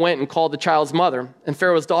girl went and called the child's mother. And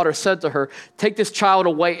Pharaoh's daughter said to her, take this child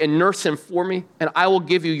away and nurse him for me, and I will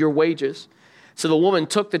give you your wages. So the woman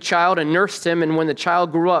took the child and nursed him, and when the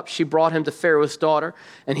child grew up, she brought him to Pharaoh's daughter,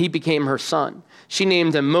 and he became her son. She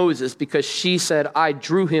named him Moses because she said, I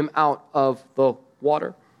drew him out of the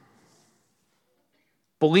water.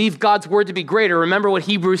 Believe God's word to be greater. Remember what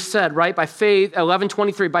Hebrews said, right? By faith,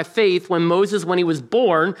 11:23, by faith, when Moses, when he was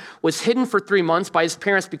born, was hidden for 3 months by his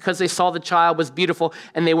parents because they saw the child was beautiful,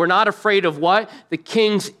 and they were not afraid of what? The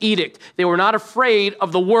king's edict. They were not afraid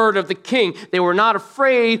of the word of the king. They were not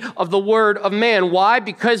afraid of the word of man. Why?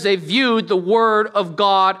 Because they viewed the word of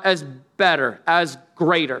God as better, as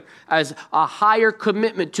greater, as a higher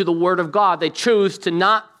commitment to the word of God. They chose to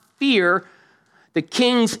not fear the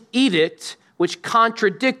king's edict, which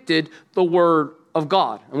contradicted the word of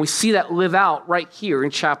God. And we see that live out right here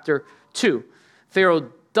in chapter 2.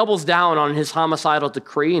 Pharaoh doubles down on his homicidal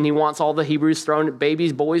decree, and he wants all the Hebrews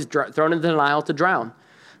babies, boys, thrown into the Nile to drown.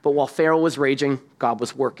 But while Pharaoh was raging, God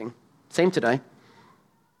was working. Same today.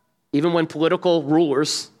 Even when political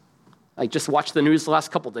rulers, I just watched the news the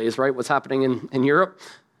last couple days, right? What's happening in Europe.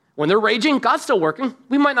 When they're raging, God's still working.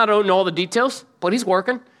 We might not know all the details, but he's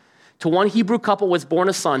working. To one Hebrew couple was born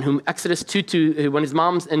a son whom Exodus 2:2, when his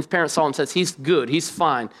mom and his parents saw him, says, he's good, he's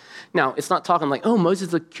fine. Now, it's not talking like, oh, Moses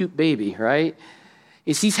is a cute baby, right?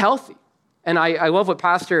 He's healthy. And I love what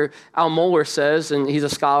Pastor Al Mohler says, and he's a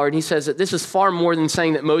scholar, and he says that this is far more than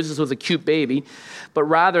saying that Moses was a cute baby, but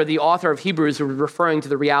rather the author of Hebrews was referring to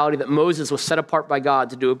the reality that Moses was set apart by God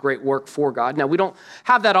to do a great work for God. Now, we don't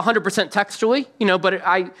have that 100% textually, but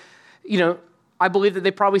I believe that they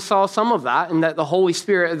probably saw some of that, and that the Holy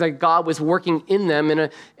Spirit, that God was working in them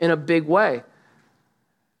in a big way.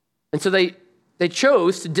 And so they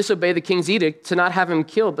chose to disobey the king's edict, to not have him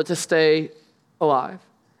killed, but to stay alive.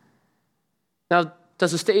 Now,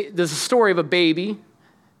 does the story of a baby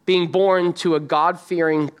being born to a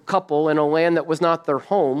God-fearing couple in a land that was not their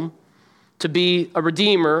home, to be a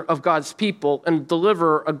redeemer of God's people and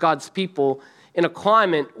deliverer of God's people in a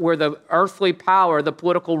climate where the earthly power, the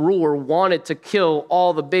political ruler, wanted to kill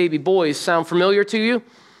all the baby boys, sound familiar to you?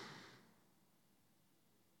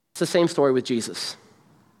 It's the same story with Jesus.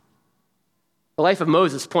 The life of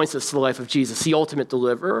Moses points us to the life of Jesus, the ultimate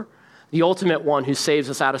deliverer, the ultimate one who saves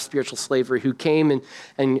us out of spiritual slavery, who came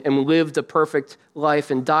and lived a perfect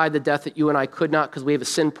life and died the death that you and I could not, because we have a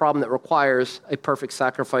sin problem that requires a perfect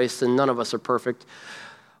sacrifice, and none of us are perfect.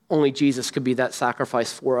 Only Jesus could be that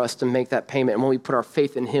sacrifice for us to make that payment. And when we put our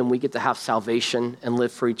faith in him, we get to have salvation and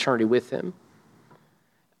live for eternity with him.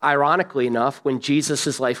 Ironically enough, when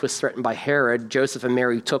Jesus' life was threatened by Herod, Joseph and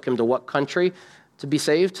Mary took him to what country to be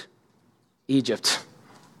saved? Egypt.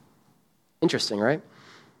 Interesting, right?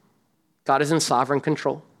 God is in sovereign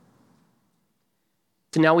control.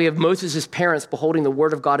 So now we have Moses' parents beholding the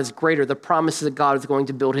word of God as greater, the promises that God is going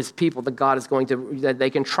to build his people, that they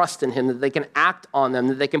can trust in him, that they can act on them,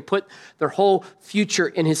 that they can put their whole future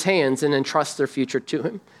in his hands and entrust their future to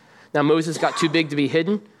him. Now Moses got too big to be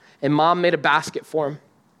hidden, and mom made a basket for him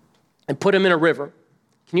and put him in a river.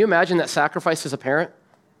 Can you imagine that sacrifice as a parent?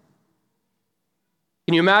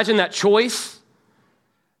 Can you imagine that choice?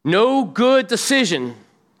 No good decision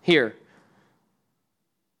here.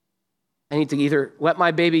 I need to either let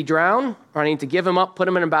my baby drown, or I need to give him up, put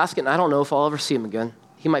him in a basket, and I don't know if I'll ever see him again.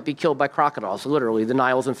 He might be killed by crocodiles, literally. The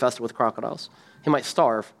Nile is infested with crocodiles. He might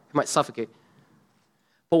starve. He might suffocate.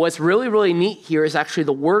 But what's really, really neat here is actually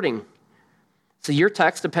the wording. So your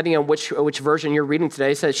text, depending on which version you're reading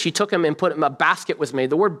today, says she took him and put him, a basket was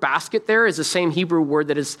made. The word basket there is the same Hebrew word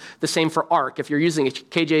that is the same for ark. If you're using a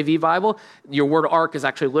KJV Bible, your word ark is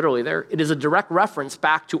actually literally there. It is a direct reference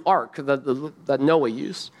back to ark that Noah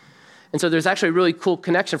used. And so there's actually a really cool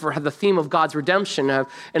connection for the theme of God's redemption in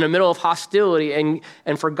the middle of hostility,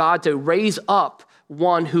 and for God to raise up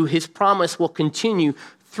one who his promise will continue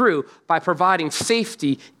through by providing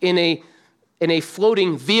safety in a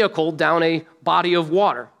floating vehicle down a body of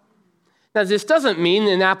water. Now, this doesn't mean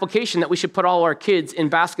in application that we should put all our kids in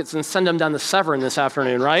baskets and send them down the Severn this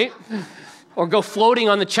afternoon, right? Or go floating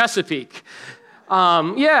on the Chesapeake.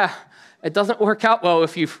 It doesn't work out well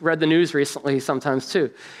if you've read the news recently sometimes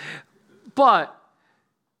too. But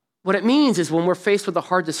what it means is when we're faced with a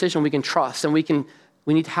hard decision, we can trust, and we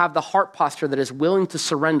need to have the heart posture that is willing to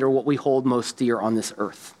surrender what we hold most dear on this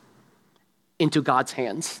earth into God's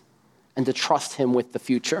hands and to trust him with the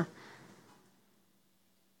future.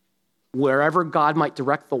 wherever God might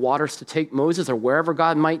direct the waters to take Moses, or wherever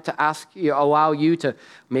God might allow you to,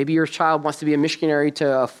 maybe your child wants to be a missionary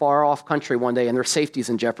to a far off country one day and their safety's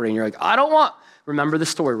in jeopardy and you're like, I don't want, remember the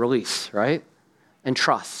story, release, right? And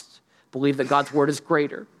trust. Believe that God's word is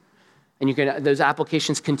greater. And those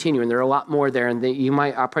applications continue, and there are a lot more there. And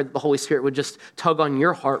I pray that the Holy Spirit would just tug on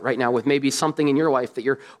your heart right now with maybe something in your life that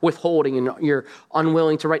you're withholding and you're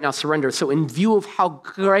unwilling to right now surrender. So in view of how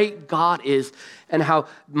great God is and how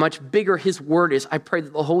much bigger his word is, I pray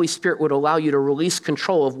that the Holy Spirit would allow you to release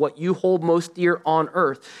control of what you hold most dear on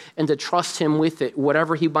earth and to trust him with it,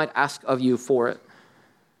 whatever he might ask of you for it.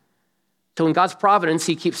 So in God's providence,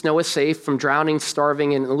 he keeps Noah safe from drowning,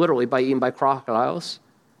 starving, and literally by eaten by crocodiles.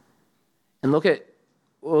 And look at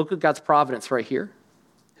God's providence right here.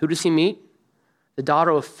 Who does he meet? The daughter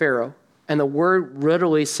of Pharaoh. And the word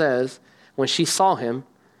literally says, when she saw him,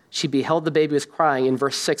 she beheld the baby was crying. In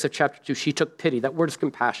verse 6 of chapter 2, she took pity. That word is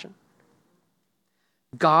compassion.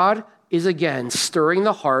 God is again stirring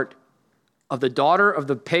the heart of the daughter of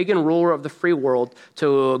the pagan ruler of the free world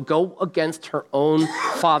to go against her own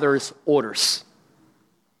father's orders.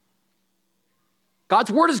 God's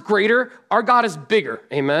word is greater. Our God is bigger.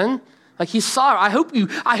 Amen. Like he saw, I hope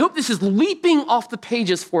this is leaping off the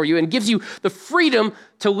pages for you and gives you the freedom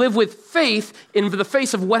to live with faith in the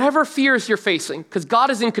face of whatever fears you're facing, because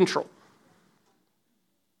God is in control.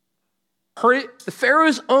 The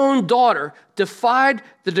Pharaoh's own daughter defied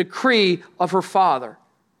the decree of her father.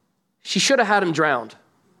 She should have had him drowned.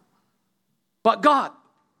 But God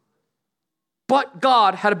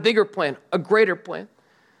had a bigger plan, a greater plan.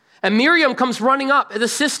 And Miriam comes running up, the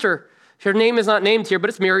sister. Her name is not named here,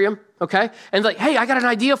 but it's Miriam, okay? And like, hey, I got an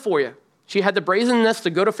idea for you. She had the brazenness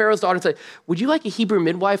to go to Pharaoh's daughter and say, would you like a Hebrew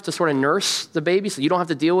midwife to sort of nurse the baby so you don't have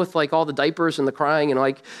to deal with like all the diapers and the crying and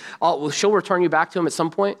like, she'll return you back to him at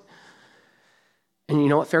some point? And you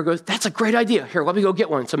know what? Pharaoh goes, that's a great idea. Here, let me go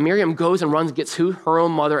get one. So Miriam goes and runs, gets who? Her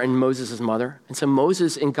own mother and Moses' mother. And so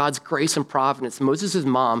Moses, in God's grace and providence, Moses'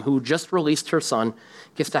 mom, who just released her son,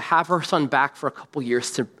 gets to have her son back for a couple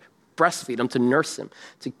years to breastfeed him, to nurse him,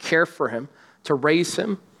 to care for him, to raise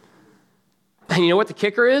him. And you know what the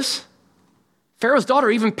kicker is? Pharaoh's daughter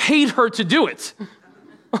even paid her to do it.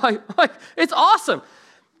 like, it's awesome.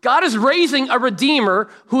 God is raising a redeemer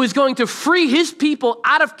who is going to free his people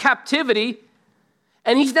out of captivity.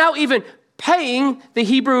 And he's now even paying the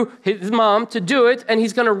Hebrew, his mom, to do it. And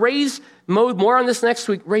he's going to raise, more on this next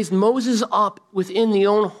week, raise Moses up within the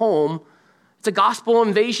own home. It's a gospel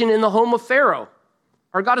invasion in the home of Pharaoh.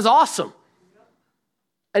 Our God is awesome.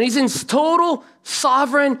 And he's in total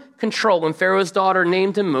sovereign control. And Pharaoh's daughter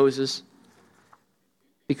named him Moses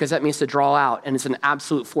because that means to draw out. And it's an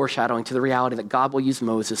absolute foreshadowing to the reality that God will use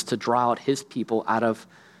Moses to draw out his people out of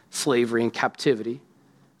slavery and captivity,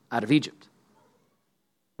 out of Egypt.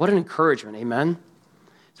 What an encouragement, amen?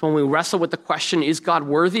 So when we wrestle with the question, is God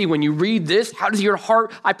worthy? When you read this, how does your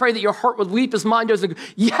heart, I pray that your heart would leap as mine does.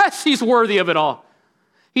 Yes, he's worthy of it all.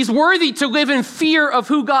 He's worthy to live in fear of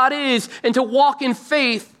who God is and to walk in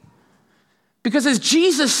faith. Because as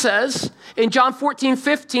Jesus says in John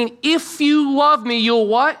 14:15, if you love me, you'll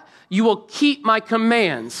what? You will keep my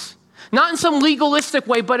commands. Not in some legalistic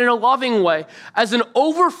way, but in a loving way. As an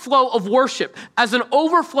overflow of worship, as an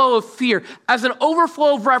overflow of fear, as an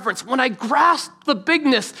overflow of reverence. When I grasp the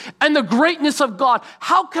bigness and the greatness of God,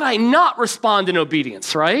 how can I not respond in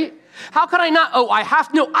obedience, right? How can I not? I have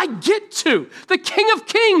to. No, I get to. The King of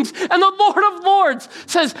Kings and the Lord of Lords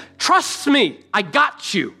says, trust me, I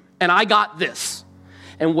got you, and I got this.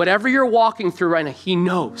 And whatever you're walking through right now, he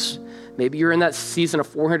knows. Maybe you're in that season of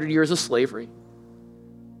 400 years of slavery.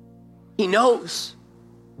 He knows.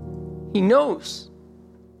 He knows.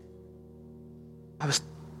 I was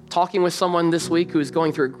talking with someone this week who was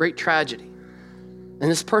going through a great tragedy. And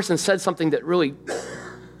this person said something that really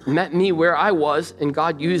met me where I was, and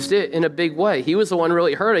God used it in a big way. He was the one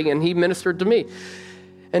really hurting, and he ministered to me.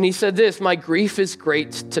 And he said this, my grief is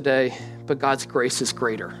great today, but God's grace is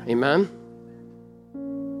greater. Amen?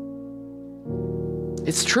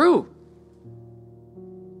 It's true.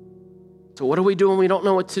 So what do we do when we don't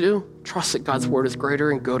know what to do? Trust that God's word is greater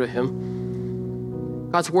and go to him.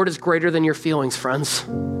 God's word is greater than your feelings, friends.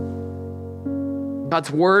 God's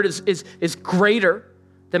word is greater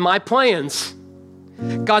than my plans.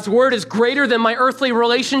 God's word is greater than my earthly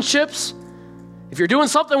relationships. If you're doing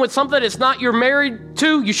something with something that's not you're married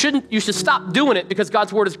to, you should stop doing it because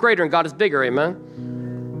God's word is greater and God is bigger,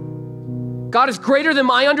 amen? God is greater than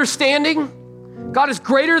my understanding. God is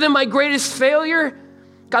greater than my greatest failure.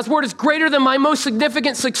 God's word is greater than my most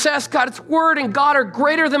significant success. God's word and God are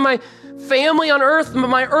greater than my family on earth,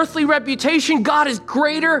 my earthly reputation. God is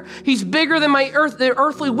greater. He's bigger than the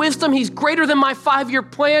earthly wisdom. He's greater than my 5-year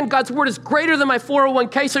plan. God's word is greater than my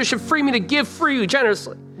 401k, so it should free me to give freely,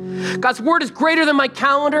 generously. God's word is greater than my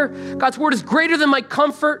calendar. God's word is greater than my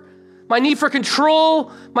comfort, my need for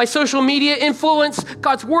control, my social media influence.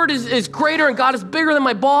 God's word is greater, and God is bigger than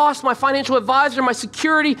my boss, my financial advisor, my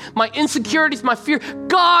security, my insecurities, my fear.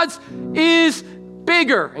 God's is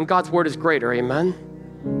bigger, and God's word is greater. Amen?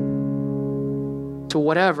 To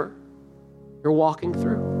whatever you're walking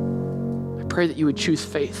through, I pray that you would choose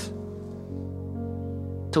faith.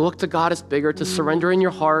 To look to God as bigger, to surrender in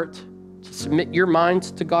your heart, to submit your mind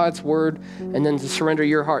to God's word, and then to surrender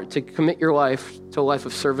your heart, to commit your life to a life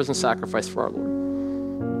of service and sacrifice for our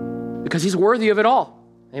Lord. Because he's worthy of it all.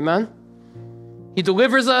 Amen? He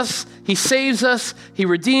delivers us, he saves us, he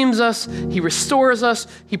redeems us, he restores us,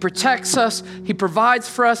 he protects us, he provides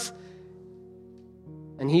for us,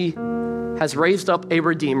 and he has raised up a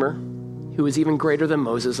Redeemer who is even greater than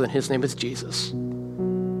Moses, and his name is Jesus,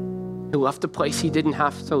 who left a place he didn't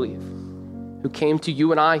have to leave, who came to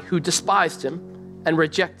you and I, who despised him and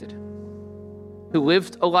rejected him, who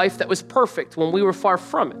lived a life that was perfect when we were far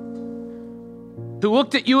from it, who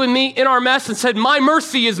looked at you and me in our mess and said, my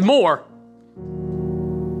mercy is more,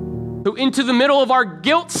 who into the middle of our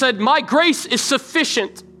guilt said, my grace is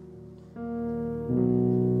sufficient.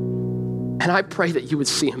 And I pray that you would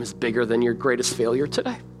see him as bigger than your greatest failure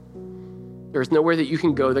today. There's nowhere that you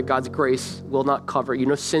can go that God's grace will not cover. You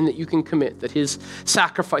know, sin that you can commit that his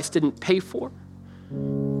sacrifice didn't pay for.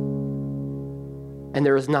 And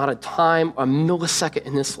there is not a time, a millisecond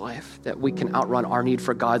in this life that we can outrun our need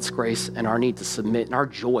for God's grace and our need to submit and our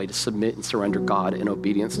joy to submit and surrender God in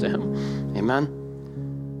obedience to him.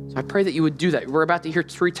 Amen? So I pray that you would do that. We're about to hear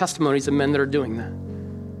 3 testimonies of men that are doing that.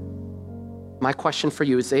 My question for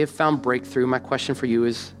you is, they have found breakthrough. My question for you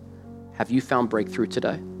is, have you found breakthrough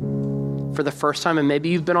today? For the first time, and maybe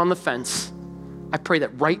you've been on the fence, I pray that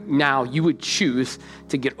right now you would choose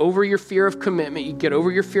to get over your fear of commitment, you get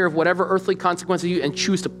over your fear of whatever earthly consequences you, and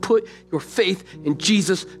choose to put your faith in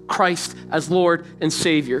Jesus Christ as Lord and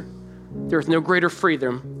Savior. There is no greater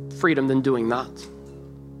freedom than doing that.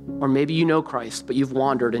 Or maybe you know Christ, but you've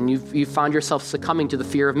wandered and you've found yourself succumbing to the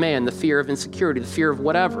fear of man, the fear of insecurity, the fear of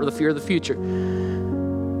whatever, the fear of the future.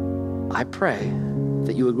 I pray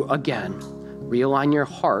that you would, again, realign your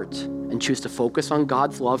heart and choose to focus on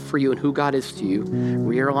God's love for you and who God is to you.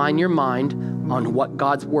 Realign your mind on what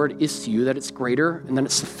God's word is to you, that it's greater and that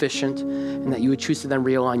it's sufficient, and that you would choose to then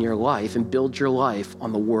realign your life and build your life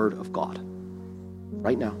on the word of God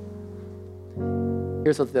right now.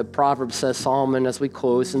 Here's what the proverb says, Solomon, as we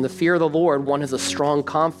close. In the fear of the Lord, one has a strong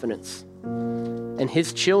confidence, and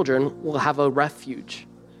his children will have a refuge.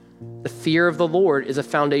 The fear of the Lord is a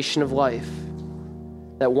foundation of life,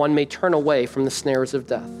 that one may turn away from the snares of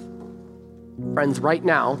death. Friends, right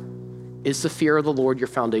now, is the fear of the Lord your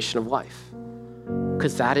foundation of life?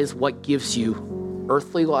 Because that is what gives you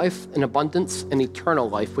earthly life in abundance and eternal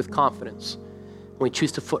life with confidence. When we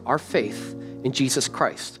choose to put our faith in Jesus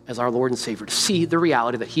Christ as our Lord and Savior, to see the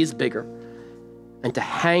reality that he is bigger, and to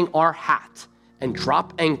hang our hat and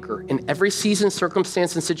drop anchor in every season,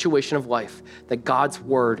 circumstance, and situation of life, that God's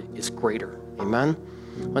word is greater. Amen?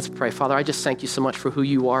 Let's pray. Father, I just thank you so much for who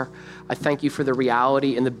you are. I thank you for the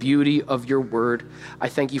reality and the beauty of your word. I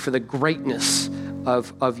thank you for the greatness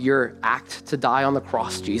of your act to die on the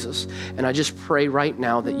cross, Jesus. And I just pray right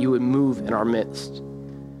now that you would move in our midst.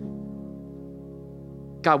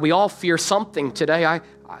 God, we all fear something today.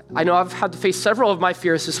 I know I've had to face several of my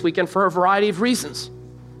fears this weekend for a variety of reasons.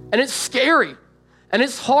 And it's scary and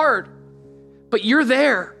it's hard, but you're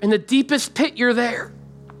there. In the deepest pit, you're there.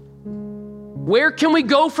 Where can we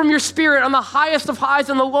go from your spirit? On the highest of highs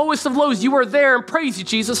and the lowest of lows, you are there, and praise you,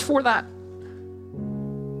 Jesus, for that.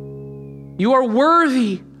 You are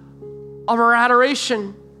worthy of our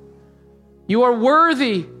adoration. You are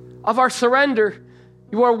worthy of our surrender.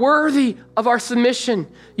 You are worthy of our submission.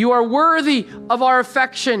 You are worthy of our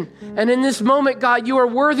affection. And in this moment, God, you are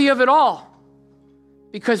worthy of it all,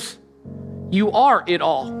 because you are it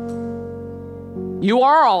all. You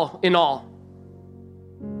are all in all.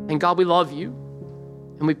 And God, we love you,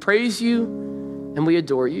 and we praise you, and we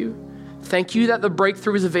adore you. Thank you that the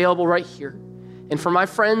breakthrough is available right here. And for my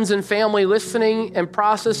friends and family listening and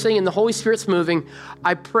processing and the Holy Spirit's moving,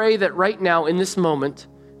 I pray that right now in this moment,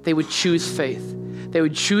 they would choose faith. They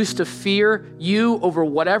would choose to fear you over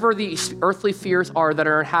whatever the earthly fears are that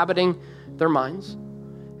are inhabiting their minds,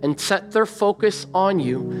 and set their focus on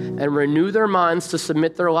you and renew their minds to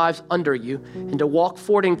submit their lives under you and to walk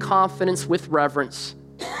forward in confidence with reverence,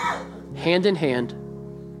 hand in hand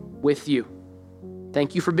with you.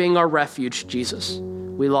 Thank you for being our refuge, Jesus.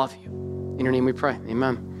 We love you. In your name we pray.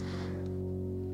 Amen.